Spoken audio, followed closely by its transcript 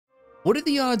What are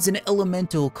the odds an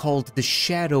elemental called the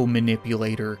Shadow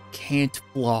Manipulator can't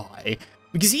fly?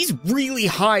 Because he's really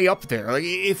high up there. Like,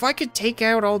 if I could take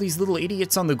out all these little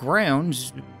idiots on the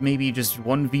ground, maybe just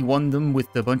 1v1 them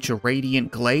with a bunch of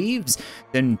radiant glaives,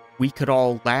 then we could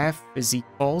all laugh as he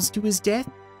falls to his death.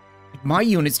 My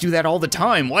units do that all the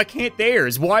time. Why can't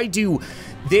theirs? Why do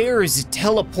theirs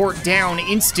teleport down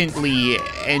instantly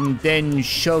and then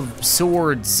shove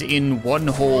swords in one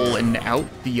hole and out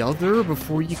the other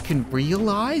before you can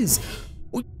realize?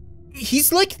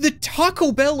 He's like the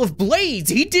Taco Bell of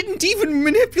blades. He didn't even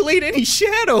manipulate any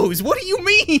shadows. What do you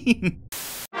mean?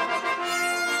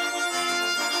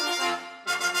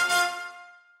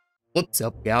 What's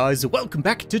up, guys? Welcome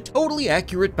back to Totally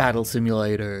Accurate Battle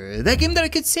Simulator. That game that I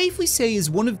could safely say is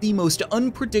one of the most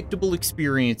unpredictable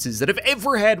experiences that I've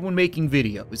ever had when making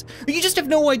videos. You just have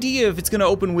no idea if it's gonna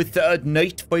open with a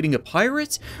knight fighting a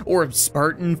pirate, or a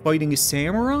Spartan fighting a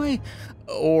samurai,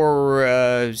 or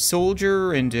a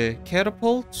soldier and a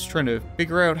catapult trying to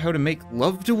figure out how to make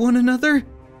love to one another.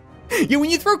 Yeah, when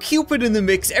you throw Cupid in the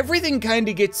mix, everything kind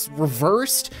of gets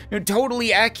reversed.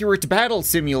 Totally Accurate Battle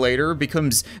Simulator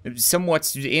becomes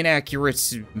somewhat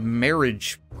inaccurate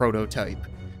marriage prototype,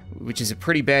 which is a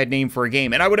pretty bad name for a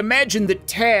game. And I would imagine that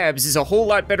Tabs is a whole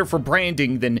lot better for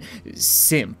branding than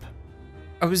Simp.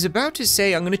 I was about to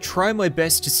say I'm gonna try my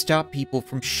best to stop people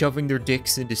from shoving their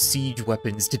dicks into siege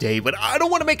weapons today, but I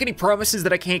don't want to make any promises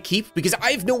that I can't keep because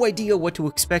I have no idea what to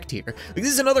expect here. Like,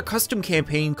 this is another custom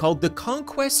campaign called The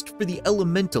Conquest for the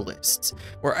Elementalists,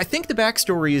 where I think the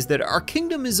backstory is that our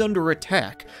kingdom is under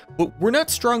attack, but we're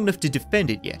not strong enough to defend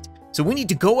it yet. So we need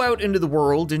to go out into the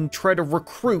world and try to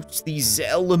recruit these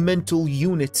elemental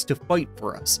units to fight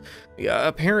for us.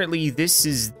 Apparently this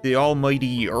is the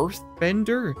almighty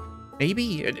Earthbender?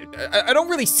 Maybe? I don't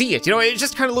really see it, you know, it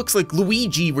just kind of looks like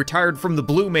Luigi retired from the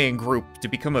Blue Man Group to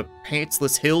become a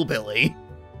pantsless hillbilly.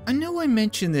 I know I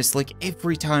mention this like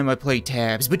every time I play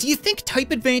Tabs, but do you think type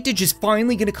advantage is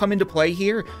finally gonna come into play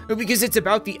here? Because it's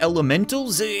about the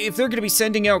elementals? If they're gonna be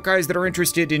sending out guys that are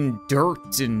interested in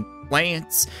dirt and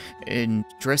plants and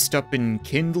dressed up in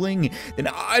kindling, then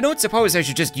I don't suppose I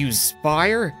should just use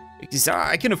fire, because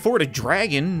I can afford a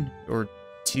dragon, or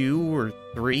 2 or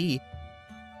 3.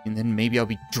 And then maybe I'll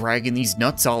be dragging these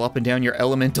nuts all up and down your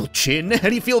elemental chin. How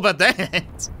do you feel about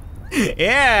that?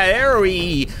 Yeah, there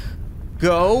we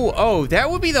go. Oh,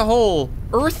 that would be the whole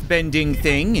earthbending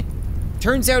thing.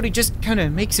 Turns out he just kind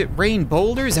of makes it rain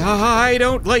boulders. I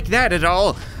don't like that at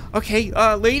all. Okay,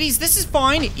 ladies, this is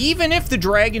fine. Even if the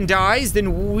dragon dies,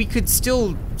 then we could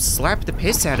still slap the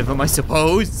piss out of him, I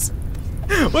suppose.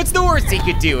 What's the worst he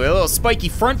could do? A little spiky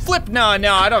front flip? No,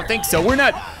 I don't think so. We're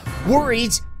not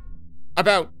worried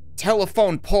about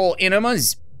telephone pole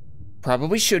enemas.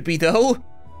 Probably should be, though.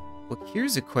 Well,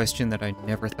 here's a question that I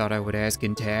never thought I would ask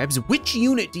in Tabs. Which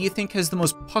unit do you think has the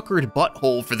most puckered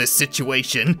butthole for this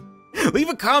situation? Leave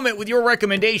a comment with your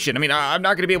recommendation. I mean, I'm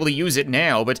not gonna be able to use it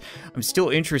now, but I'm still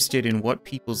interested in what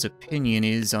people's opinion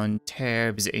is on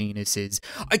Tabs anuses.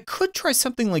 I could try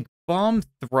something like bomb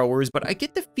throwers, but I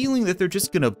get the feeling that they're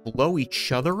just gonna blow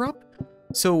each other up.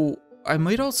 So I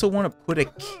might also want to put a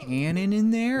cannon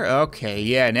in there. Okay,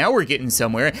 yeah, now we're getting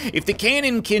somewhere. If the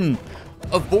cannon can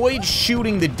avoid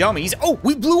shooting the dummies. Oh,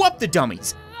 we blew up the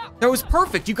dummies. That was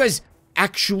perfect. You guys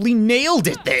actually nailed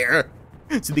it there.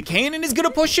 So the cannon is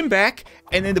gonna push him back,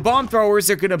 and then the bomb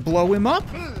throwers are gonna blow him up.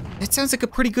 That sounds like a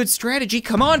pretty good strategy.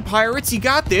 Come on, pirates, you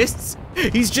got this.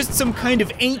 He's just some kind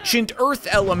of ancient earth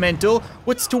elemental.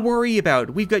 What's to worry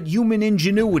about? We've got human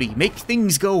ingenuity. Make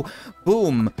things go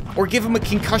boom, or give him a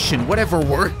concussion, whatever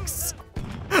works.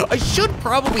 I should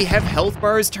probably have health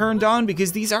bars turned on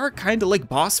because these are kind of like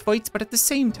boss fights, but at the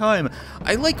same time,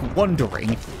 I like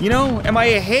wondering, you know, am I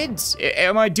ahead?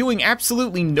 Am I doing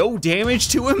absolutely no damage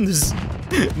to him? There's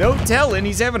no telling.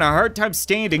 He's having a hard time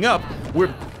standing up.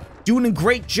 We're doing a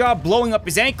great job blowing up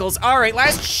his ankles. All right,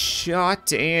 last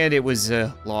shot, and it was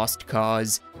a lost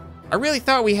cause. I really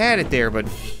thought we had it there, but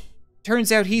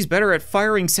turns out he's better at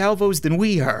firing salvos than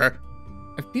we are.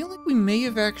 I feel like we may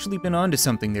have actually been onto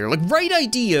something there. Like, right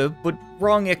idea, but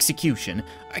wrong execution.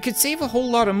 I could save a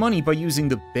whole lot of money by using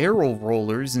the barrel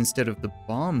rollers instead of the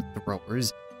bomb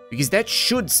throwers, because that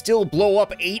should still blow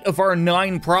up 8 of our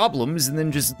 9 problems and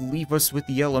then just leave us with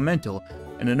the elemental.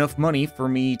 And enough money for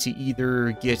me to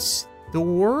either get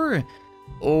Thor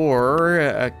or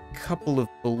a couple of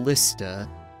ballista,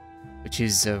 which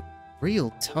is a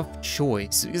real tough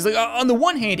choice. Because, like, on the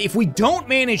one hand, if we don't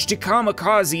manage to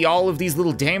kamikaze all of these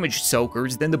little damage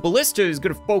soakers, then the ballista is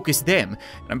gonna focus them.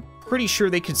 And I'm pretty sure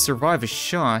they could survive a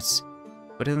shot.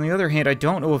 But on the other hand, I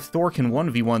don't know if Thor can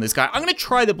 1v1 this guy. I'm gonna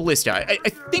try the ballista. I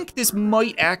think this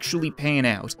might actually pan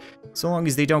out, so long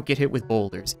as they don't get hit with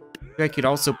boulders. I could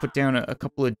also put down a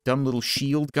couple of dumb little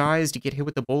shield guys to get hit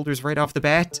with the boulders right off the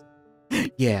bat.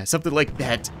 Yeah, something like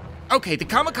that. Okay, the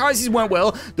kamikazes went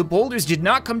well. The boulders did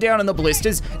not come down on the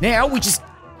ballistas. Now we just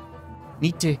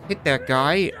need to hit that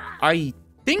guy. I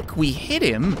think we hit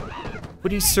him,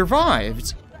 but he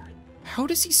survived. How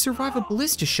does he survive a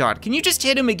ballista shot? Can you just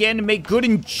hit him again to make good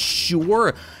and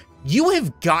sure? You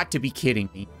have got to be kidding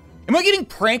me. Am I getting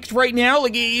pranked right now?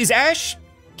 Like, is Ash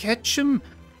Ketchum?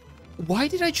 Why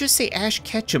did I just say Ash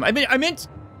Ketchum? I meant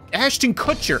Ashton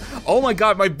Kutcher. Oh my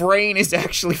God, my brain is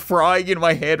actually frying in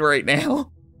my head right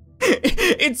now.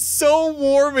 It's so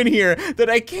warm in here that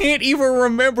I can't even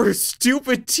remember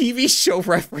stupid TV show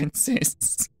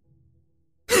references.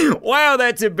 Wow,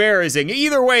 that's embarrassing.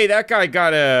 Either way, that guy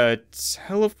got a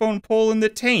telephone pole in the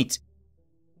taint.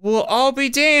 Well, I'll be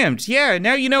damned. Yeah,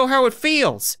 now you know how it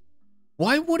feels.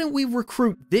 Why wouldn't we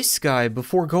recruit this guy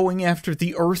before going after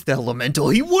the Earth Elemental?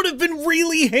 He would have been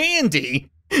really handy.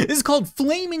 This is called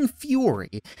Flaming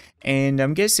Fury, and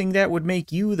I'm guessing that would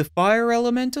make you the Fire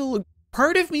Elemental.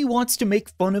 Part of me wants to make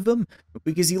fun of him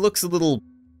because he looks a little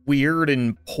weird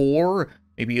and poor,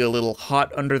 maybe a little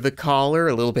hot under the collar,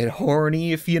 a little bit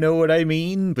horny, if you know what I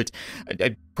mean, but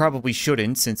I probably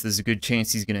shouldn't, since there's a good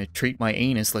chance he's gonna treat my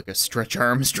anus like a Stretch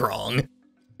Armstrong.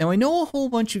 Now, I know a whole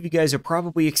bunch of you guys are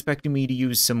probably expecting me to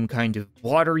use some kind of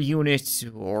water unit,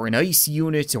 or an ice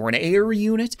unit, or an air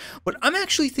unit, but I'm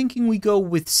actually thinking we go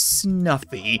with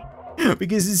Snuffy.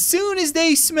 Because as soon as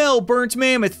they smell burnt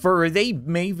mammoth fur, they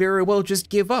may very well just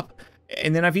give up.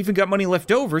 And then I've even got money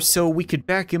left over, so we could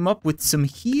back him up with some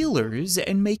healers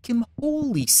and make him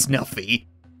Holy Snuffy.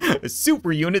 A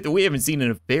super unit that we haven't seen in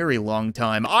a very long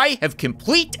time. I have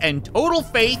complete and total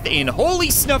faith in Holy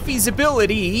Snuffy's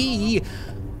ability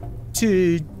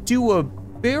to do a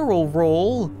barrel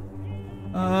roll.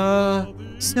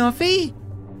 Snuffy?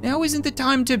 Now isn't the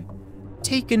time to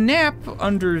take a nap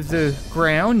under the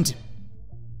ground.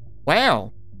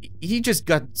 Wow, he just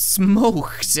got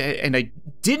smoked, and I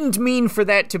didn't mean for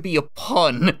that to be a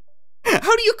pun.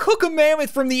 How do you cook a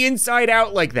mammoth from the inside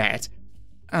out like that?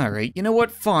 All right, you know what,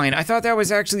 fine. I thought that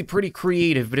was actually pretty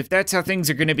creative, but if that's how things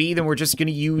are gonna be, then we're just gonna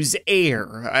use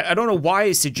air. I don't know why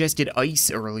I suggested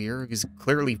ice earlier, because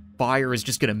clearly fire is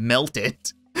just gonna melt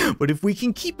it. But if we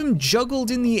can keep him juggled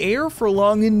in the air for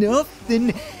long enough,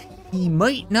 then he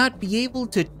might not be able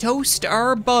to toast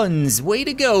our buns. Way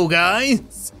to go,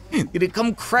 guys. Gonna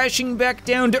come crashing back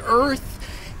down to Earth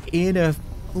in a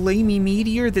flamey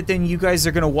meteor that then you guys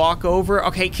are gonna walk over.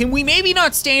 Okay, can we maybe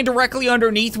not stand directly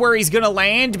underneath where he's gonna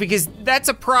land? Because that's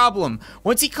a problem.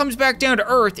 Once he comes back down to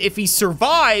Earth, if he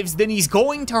survives, then he's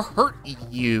going to hurt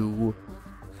you.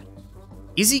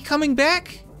 Is he coming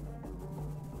back?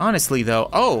 Honestly though,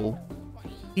 oh,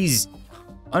 he's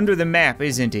under the map,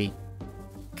 isn't he?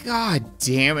 God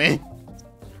damn it.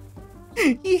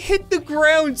 He hit the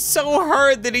ground so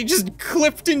hard that he just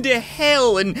clipped into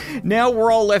hell, and now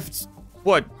we're all left,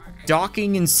 what,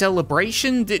 docking in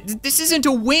celebration? This isn't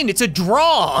a win, it's a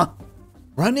draw.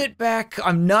 Run it back.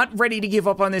 I'm not ready to give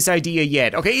up on this idea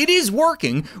yet. Okay, it is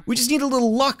working. We just need a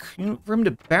little luck, you know, for him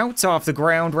to bounce off the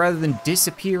ground rather than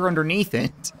disappear underneath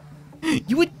it.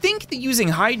 You would think that using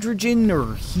hydrogen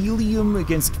or helium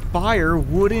against fire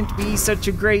wouldn't be such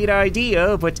a great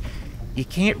idea, but you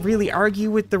can't really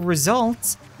argue with the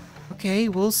results. Okay,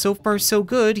 well, so far so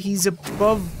good. He's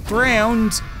above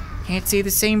ground. Can't say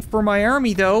the same for my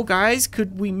army though, guys.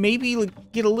 Could we maybe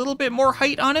get a little bit more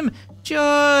height on him?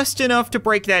 Just enough to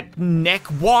break that neck.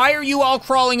 Why are you all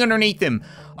crawling underneath him?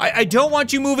 I don't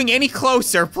want you moving any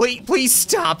closer. Please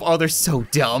stop. Oh, they're so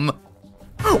dumb.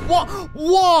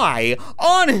 Why?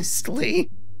 Honestly,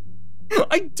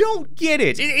 I don't get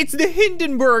it. It's the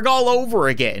Hindenburg all over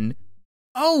again.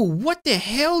 Oh, what the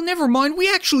hell? Never mind,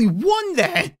 we actually won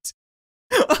that.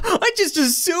 I just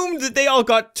assumed that they all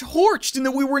got torched and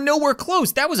that we were nowhere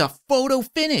close. That was a photo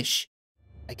finish.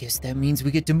 I guess that means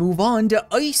we get to move on to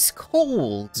ice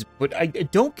cold, but I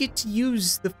don't get to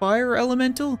use the fire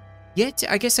elemental yet.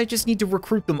 I guess I just need to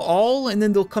recruit them all and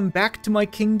then they'll come back to my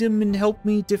kingdom and help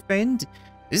me defend.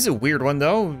 This is a weird one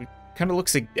though. It kind of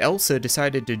looks like Elsa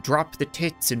decided to drop the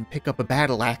tits and pick up a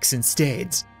battle axe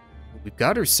instead. We've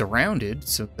got her surrounded,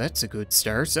 so that's a good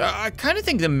start. I kind of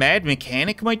think the Mad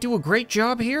Mechanic might do a great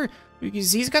job here,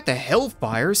 because he's got the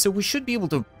Hellfire, so we should be able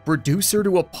to reduce her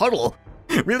to a puddle.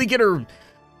 Really get her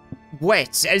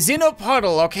wet, as in a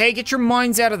puddle, okay? Get your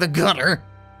minds out of the gutter.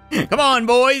 Come on,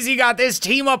 boys, you got this.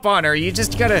 Team up on her. You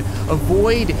just gotta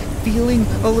avoid feeling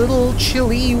a little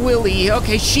chilly willy.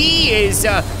 Okay, she is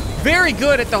very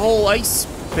good at the whole ice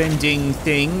bending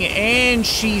thing, and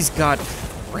she's got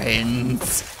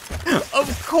friends.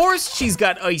 Of course she's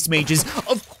got ice mages.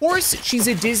 Of course she's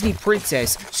a Disney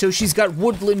princess, so she's got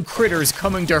woodland critters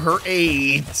coming to her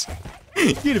aid.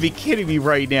 You're gonna be kidding me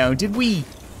right now. Did we?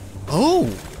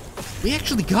 Oh, we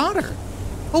actually got her.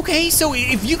 Okay, so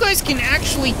if you guys can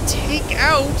actually take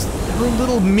out her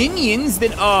little minions,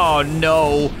 then oh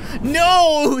no.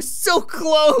 No, so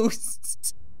close.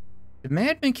 The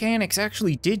Mad Mechanics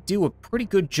actually did do a pretty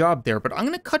good job there, but I'm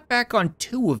gonna cut back on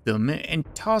 2 of them and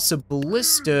toss a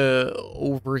ballista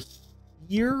over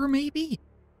here, maybe?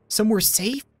 Somewhere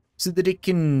safe, so that it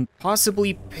can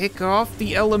possibly pick off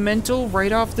the elemental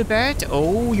right off the bat.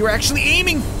 Oh, you're actually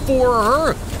aiming for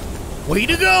her! Way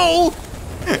to go!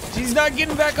 She's not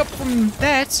getting back up from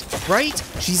that, right?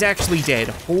 She's actually dead.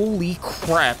 Holy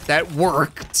crap, that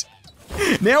worked.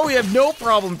 Now we have no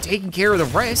problem taking care of the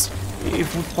rest. If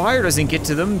fire doesn't get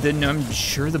to them, then I'm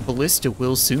sure the ballista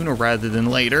will sooner rather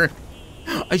than later.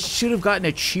 I should have gotten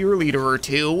a cheerleader or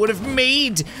 2. Would have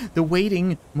made the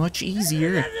waiting much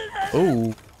easier.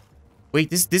 Oh,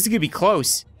 wait, this is gonna be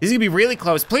close. This is gonna be really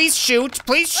close. Please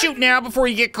shoot now before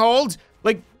you get cold.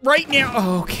 Like, right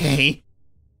now, okay.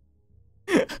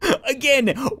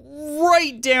 Again,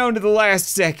 right down to the last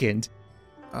second.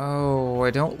 Oh, I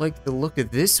don't like the look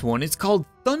of this one. It's called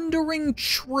Thundering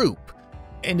Troop.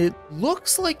 And it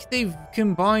looks like they've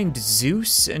combined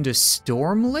Zeus and a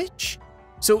Storm Lich?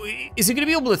 So is it gonna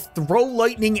be able to throw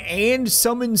lightning and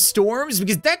summon storms?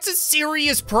 Because that's a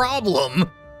serious problem.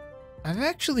 I've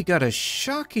actually got a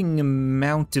shocking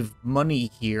amount of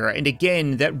money here. And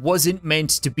again, that wasn't meant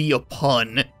to be a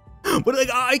pun. But like,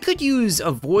 I could use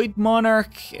a Void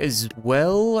Monarch as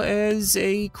well as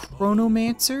a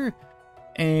Chronomancer.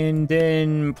 And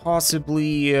then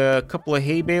possibly a couple of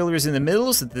hay balers in the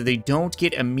middle so that they don't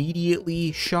get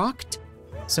immediately shocked.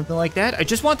 Something like that. I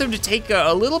just want them to take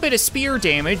a little bit of spear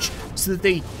damage so that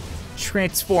they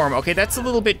transform. Okay, that's a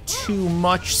little bit too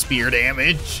much spear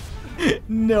damage.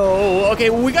 No. Okay,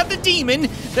 well, we got the demon.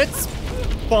 That's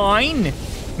fine.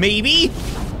 Maybe.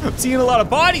 I'm seeing a lot of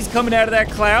bodies coming out of that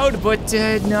cloud, but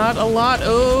not a lot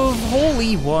of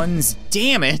holy ones.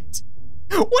 Damn it.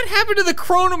 What happened to the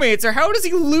Chronomancer? How does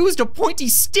he lose to pointy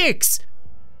sticks?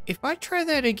 If I try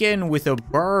that again with a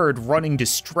bird running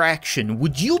distraction,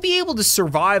 would you be able to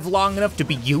survive long enough to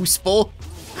be useful?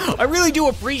 I really do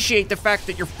appreciate the fact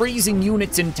that you're freezing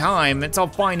units in time. That's all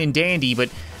fine and dandy,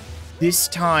 but this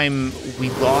time we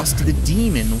lost the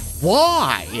demon.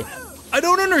 Why? I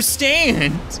don't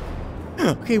understand.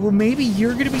 Okay, well maybe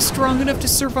you're gonna be strong enough to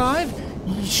survive.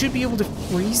 You should be able to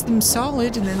freeze them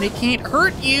solid and then they can't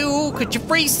hurt you. Could you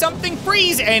freeze something?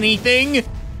 Freeze anything.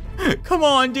 Come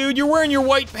on, dude, you're wearing your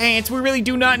white pants. We really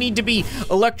do not need to be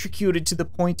electrocuted to the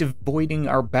point of voiding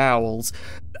our bowels.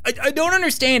 I don't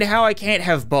understand how I can't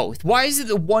have both. Why is it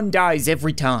that one dies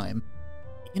every time?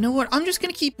 You know what, I'm just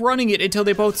gonna keep running it until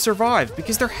they both survive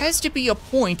because there has to be a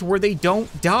point where they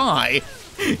don't die.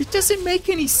 It doesn't make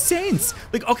any sense.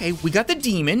 Like, okay, we got the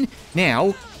demon,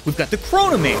 now we've got the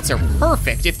Chronomancer,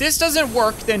 perfect. If this doesn't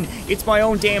work, then it's my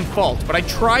own damn fault, but I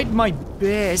tried my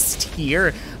best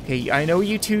here. Okay, I know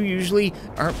you two usually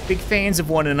aren't big fans of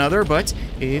one another, but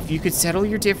if you could settle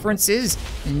your differences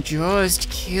and just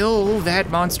kill that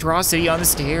monstrosity on the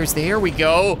stairs, there we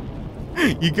go.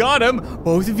 You got him,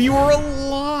 both of you are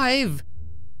alive.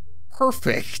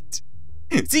 Perfect.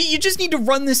 See, you just need to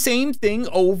run the same thing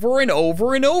over and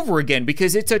over and over again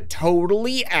because it's a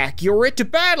totally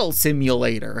accurate battle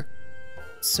simulator.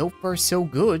 So far, so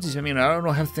good. I mean, I don't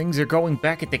know how things are going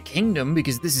back at the kingdom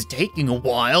because this is taking a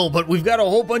while, but we've got a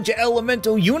whole bunch of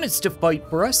elemental units to fight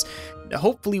for us.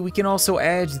 Hopefully we can also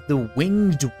add the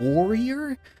Winged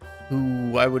Warrior,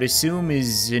 who I would assume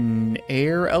is an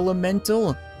air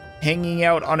elemental, hanging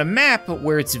out on a map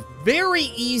where it's very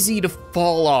easy to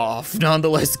fall off,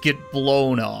 nonetheless get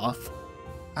blown off.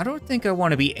 I don't think I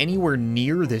want to be anywhere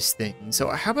near this thing, so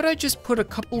how about I just put a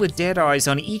couple of dead eyes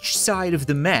on each side of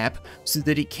the map so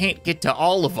that it can't get to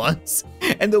all of us,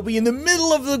 and they'll be in the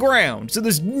middle of the ground, so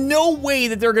there's no way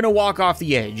that they're gonna walk off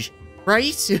the edge,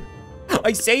 right?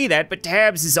 I say that, but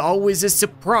Tabs is always a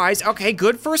surprise. Okay,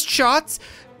 good first shots.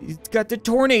 It's got the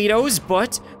tornadoes,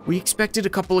 but we expected a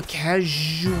couple of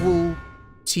casualties.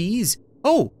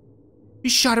 Oh, he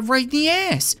shot him right in the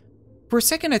ass. For a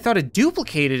second, I thought it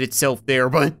duplicated itself there,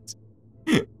 but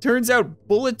turns out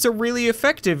bullets are really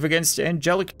effective against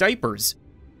angelic diapers.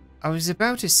 I was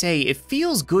about to say, it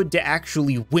feels good to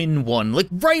actually win one, like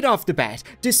right off the bat,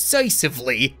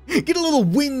 decisively. Get a little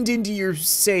wind into your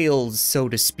sails, so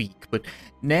to speak. But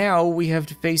now we have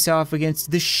to face off against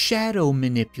the Shadow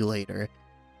Manipulator.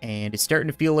 And it's starting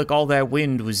to feel like all that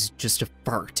wind was just a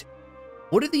fart.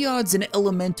 What are the odds an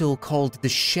elemental called the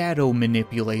Shadow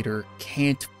Manipulator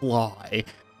can't fly?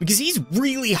 Because he's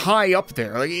really high up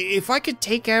there. Like, if I could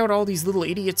take out all these little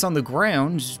idiots on the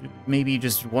ground, maybe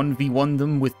just 1v1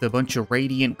 them with a bunch of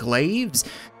radiant glaives,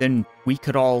 then we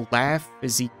could all laugh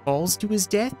as he falls to his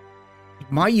death.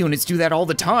 My units do that all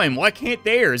the time. Why can't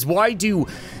theirs? Why do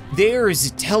theirs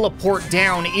teleport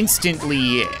down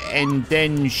instantly and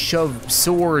then shove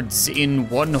swords in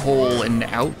one hole and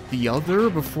out the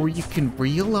other before you can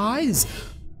realize?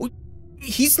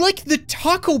 He's like the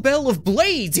Taco Bell of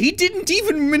blades. He didn't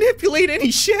even manipulate any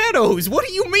shadows. What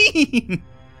do you mean?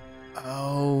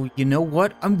 Oh, you know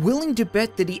what? I'm willing to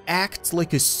bet that he acts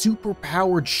like a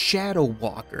super-powered shadow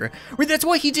walker. Or that's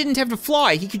why he didn't have to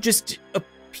fly. He could just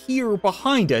appear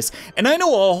behind us. And I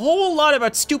know a whole lot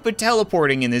about stupid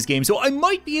teleporting in this game, so I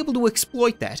might be able to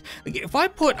exploit that. Like, if I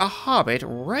put a hobbit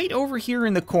right over here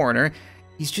in the corner,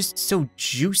 he's just so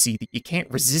juicy that you can't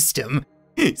resist him.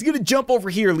 He's gonna jump over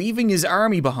here, leaving his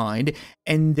army behind,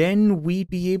 and then we'd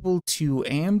be able to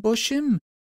ambush him.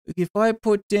 If I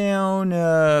put down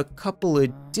a couple of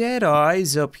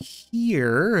Deadeyes up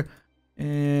here,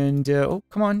 and, oh,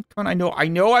 come on, I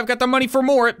know I've got the money for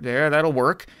more. There, that'll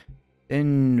work.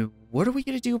 Then what are we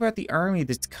gonna do about the army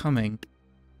that's coming?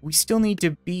 We still need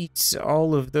to beat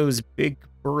all of those big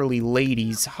burly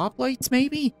ladies. Hoplites,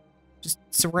 maybe? Just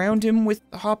surround him with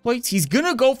hoplites. He's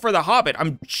gonna go for the hobbit.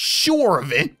 I'm sure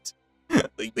of it.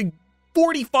 Like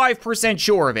 45%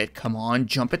 sure of it. Come on,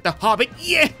 jump at the hobbit.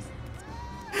 Yes!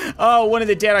 Oh, one of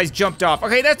the Deadeyes jumped off.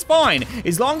 Okay, that's fine.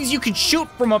 As long as you can shoot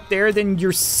from up there, then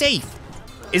you're safe.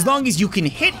 As long as you can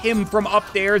hit him from up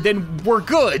there, then we're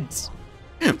good.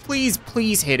 Please,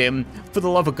 please hit him, for the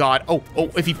love of God. Oh,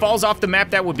 if he falls off the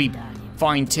map, that would be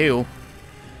fine too.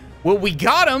 Well, we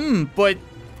got him, but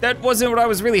that wasn't what I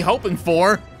was really hoping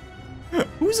for.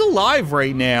 Who's alive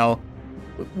right now?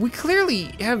 We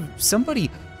clearly have somebody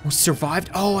who survived.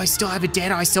 Oh, I still have a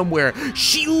Deadeye somewhere.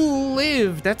 She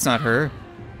lived. That's not her.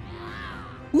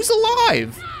 Who's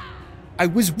alive? I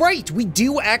was right. We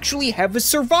do actually have a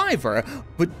survivor.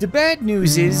 But the bad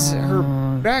news is her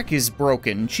back is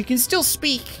broken. She can still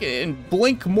speak and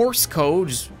blink Morse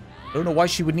code. I don't know why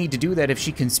she would need to do that if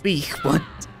she can speak, but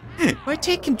if I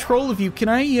take control of you, can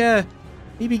I,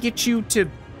 maybe get you to...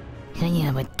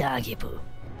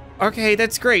 Okay,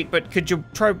 that's great, but could you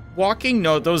try walking?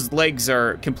 No, those legs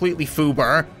are completely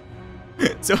foobar.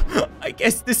 So, I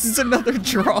guess this is another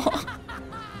draw.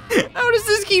 How does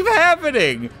this keep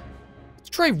happening? Let's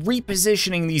try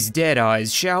repositioning these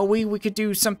Deadeyes, shall we? We could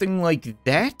do something like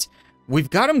that. We've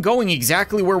got him going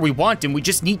exactly where we want him. We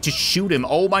just need to shoot him.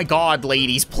 Oh my God,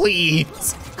 ladies,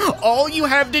 please. All you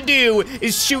have to do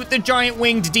is shoot the giant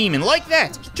winged demon. Like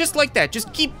that, just like that.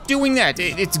 Just keep doing that.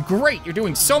 It's great. You're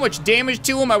doing so much damage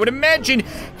to him. I would imagine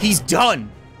he's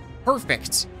done.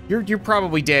 Perfect. You're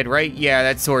probably dead, right? Yeah,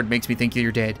 that sword makes me think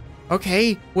you're dead.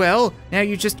 Okay, well, now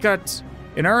you just got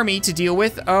an army to deal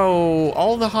with. Oh,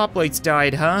 all the hoplites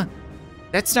died, huh?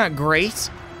 That's not great.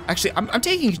 Actually, I'm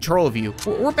taking control of you.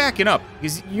 We're backing up,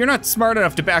 because you're not smart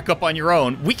enough to back up on your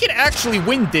own. We can actually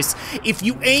win this if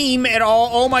you aim at all.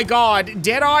 Oh my God,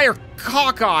 Deadeye or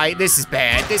Cockeye? This is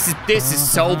bad. This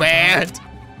is so bad.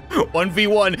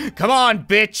 1v1, come on,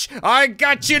 bitch. I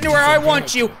got you where I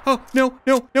want you. Oh, no,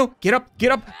 get up,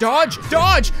 dodge.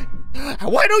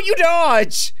 Why don't you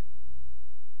dodge?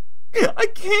 I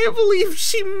can't believe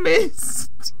she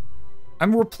missed.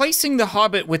 I'm replacing the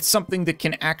Hobbit with something that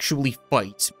can actually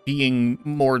fight, being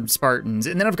more Spartans.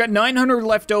 And then I've got 900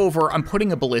 left over. I'm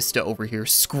putting a ballista over here.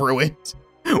 Screw it.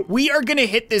 We are gonna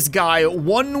hit this guy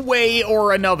one way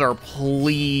or another.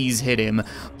 Please hit him.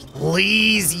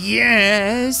 Please,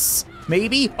 yes.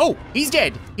 Maybe. Oh, he's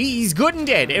dead. He's good and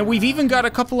dead. And we've even got a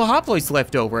couple of hoplites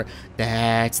left over.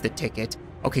 That's the ticket.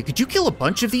 Okay, could you kill a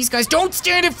bunch of these guys? Don't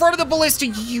stand in front of the ballista,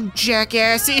 you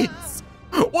jackasses.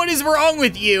 What is wrong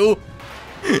with you?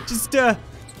 Just,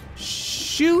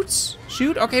 shoot.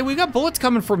 Okay, we got bullets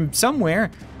coming from somewhere.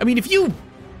 I mean, if you...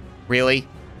 Really?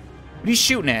 What are you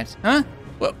shooting at, huh?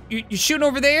 Well, you shooting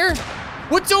over there?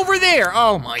 What's over there?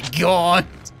 Oh my God.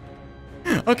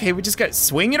 Okay, we just got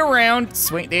swing it around.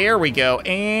 Swing, there we go.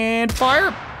 And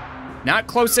fire. Not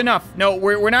close enough. No,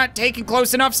 we're not taking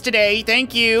close enoughs today.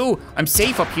 Thank you. I'm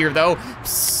safe up here though.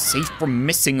 Safe from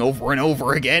missing over and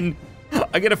over again.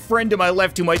 I got a friend to my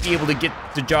left who might be able to get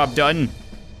the job done.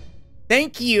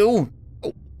 Thank you.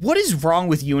 What is wrong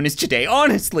with units today?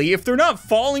 Honestly, if they're not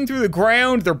falling through the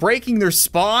ground, they're breaking their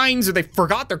spines, or they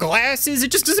forgot their glasses, it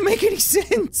just doesn't make any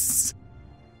sense.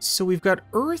 So we've got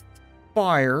earth,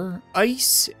 fire,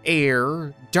 ice,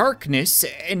 air, darkness,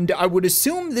 and I would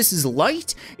assume this is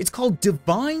light. It's called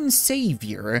Divine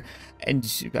Savior.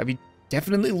 And I mean,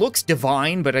 definitely looks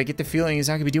divine, but I get the feeling he's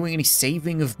not gonna be doing any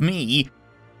saving of me.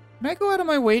 Can I go out of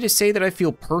my way to say that I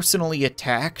feel personally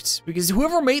attacked? Because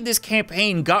whoever made this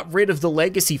campaign got rid of the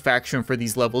legacy faction for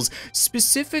these levels,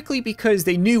 specifically because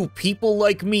they knew people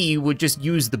like me would just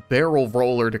use the barrel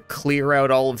roller to clear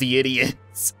out all of the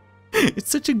idiots. It's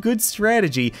such a good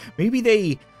strategy. Maybe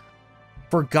they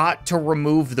forgot to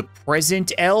remove the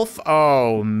present elf.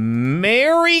 Oh,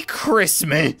 Merry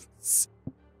Christmas.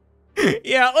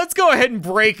 Yeah, let's go ahead and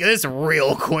break this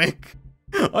real quick.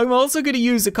 I'm also gonna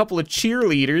use a couple of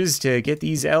cheerleaders to get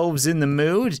these elves in the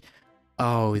mood.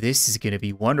 Oh, this is gonna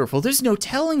be wonderful. There's no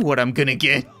telling what I'm gonna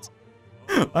get.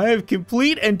 I have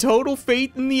complete and total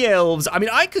faith in the elves. I mean,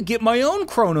 I could get my own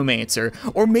chronomancer,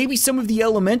 or maybe some of the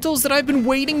elementals that I've been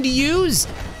waiting to use.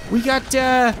 We got, we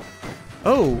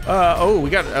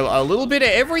got a little bit of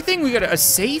everything. We got a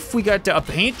safe, we got a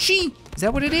banshee. Is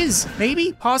that what it is?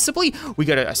 Maybe, possibly. We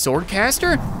got a sword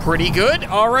caster, pretty good.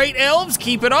 All right, elves,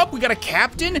 keep it up. We got a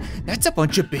captain. That's a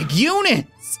bunch of big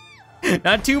units.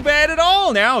 Not too bad at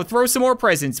all. Now, throw some more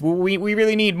presents. We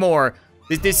really need more.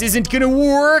 This isn't gonna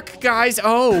work, guys.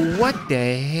 Oh, what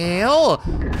the hell?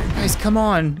 Guys, come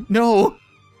on, no.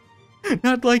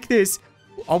 Not like this.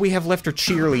 All we have left are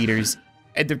cheerleaders.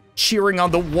 And they're cheering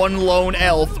on the one lone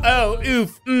elf. Oh,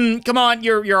 oof, come on,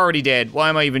 you're already dead. Why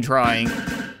am I even trying?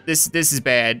 This is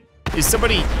bad. Is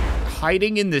somebody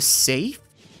hiding in the safe?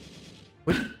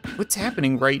 What's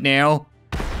happening right now?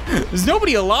 There's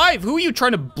nobody alive. Who are you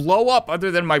trying to blow up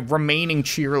other than my remaining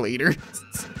cheerleaders?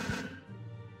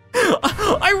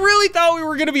 I really thought we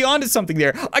were gonna be onto something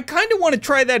there. I kind of want to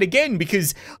try that again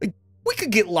because like, we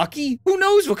could get lucky. Who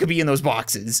knows what could be in those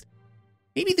boxes?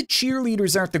 Maybe the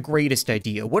cheerleaders aren't the greatest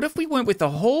idea. What if we went with a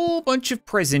whole bunch of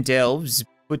present elves,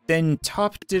 but then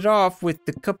topped it off with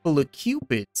a couple of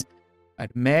cupids?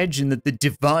 I'd imagine that the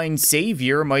divine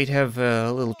savior might have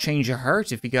a little change of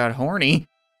heart if he got horny.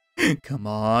 Come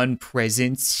on,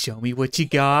 presents, show me what you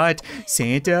got.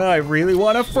 Santa, I really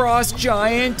want a frost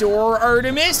giant or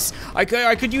Artemis. I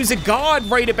could use a god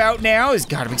right about now. There's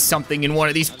gotta be something in one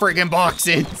of these friggin'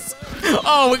 boxes.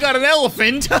 Oh, we got an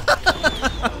elephant.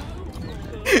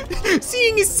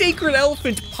 Seeing a sacred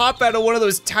elephant pop out of one of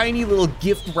those tiny little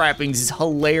gift wrappings is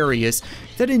hilarious.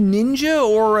 Is that a ninja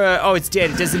or oh, it's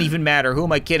dead, it doesn't even matter. Who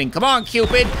am I kidding? Come on,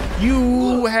 Cupid.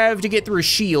 You have to get through a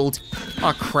shield.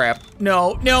 Oh, crap.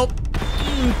 No.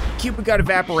 Cupid got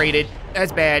evaporated.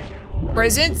 That's bad.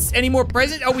 Presents? Any more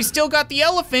presents? Oh, we still got the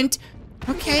elephant.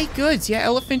 Okay, good. Yeah,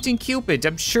 elephant and Cupid.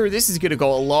 I'm sure this is gonna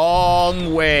go a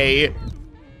long way.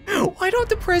 Why don't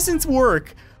the presents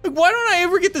work? Like, why don't I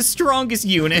ever get the strongest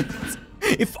units?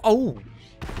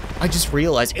 I just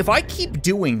realized, if I keep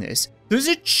doing this, there's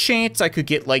a chance I could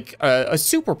get like a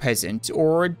super peasant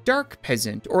or a dark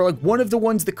peasant or like one of the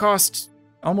ones that cost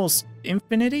almost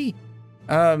infinity.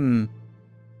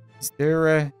 Is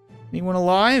there anyone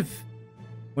alive?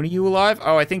 One of you alive?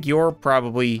 Oh, I think you're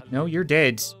probably, no, you're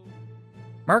dead.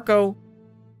 Marco,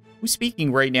 who's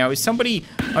speaking right now? Is somebody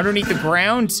underneath the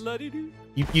ground?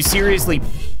 You seriously?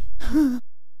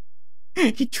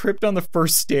 He tripped on the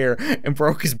first stair and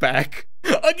broke his back.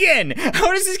 Again,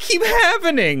 how does this keep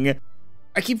happening?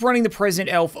 I keep running the present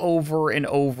elf over and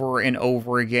over and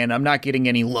over again. I'm not getting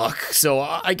any luck. So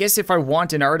I guess if I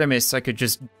want an Artemis, I could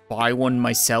just buy one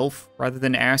myself rather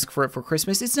than ask for it for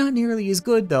Christmas. It's not nearly as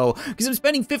good though, because I'm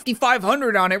spending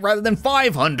 5,500 on it rather than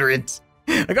 500.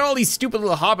 I got all these stupid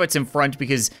little hobbits in front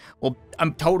because, well,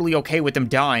 I'm totally okay with them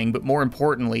dying, but more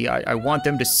importantly, I want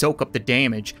them to soak up the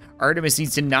damage. Artemis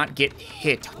needs to not get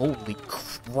hit. Holy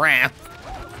crap.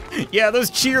 Yeah, those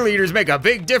cheerleaders make a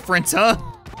big difference, huh?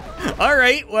 All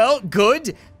right, well,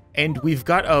 good. And we've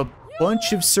got a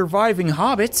bunch of surviving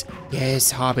hobbits.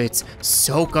 Yes, hobbits,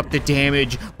 soak up the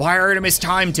damage. Buy Artemis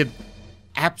time to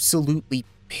absolutely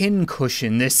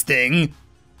pincushion this thing.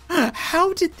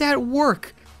 How did that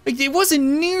work? Like, it wasn't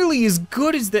nearly as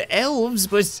good as the elves,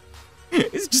 but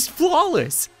it's just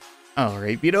flawless. All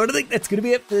right, you know what, I think that's gonna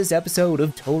be it for this episode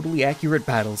of Totally Accurate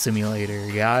Battle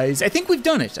Simulator, guys. I think we've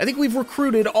done it. I think we've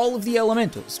recruited all of the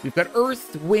elementals. We've got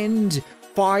earth, wind,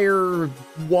 fire,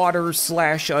 water /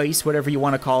 ice, whatever you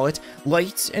wanna call it,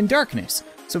 light, and darkness.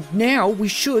 So now we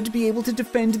should be able to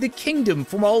defend the kingdom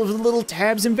from all of the little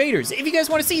tabs invaders. If you guys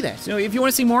want to see that, so if you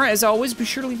want to see more, as always, be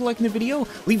sure to leave a like in the video,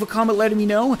 leave a comment letting me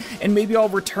know, and maybe I'll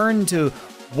return to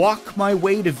walk my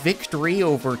way to victory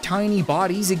over tiny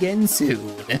bodies again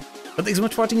soon. But thanks so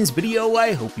much for watching this video.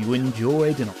 I hope you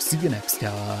enjoyed, and I'll see you next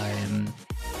time.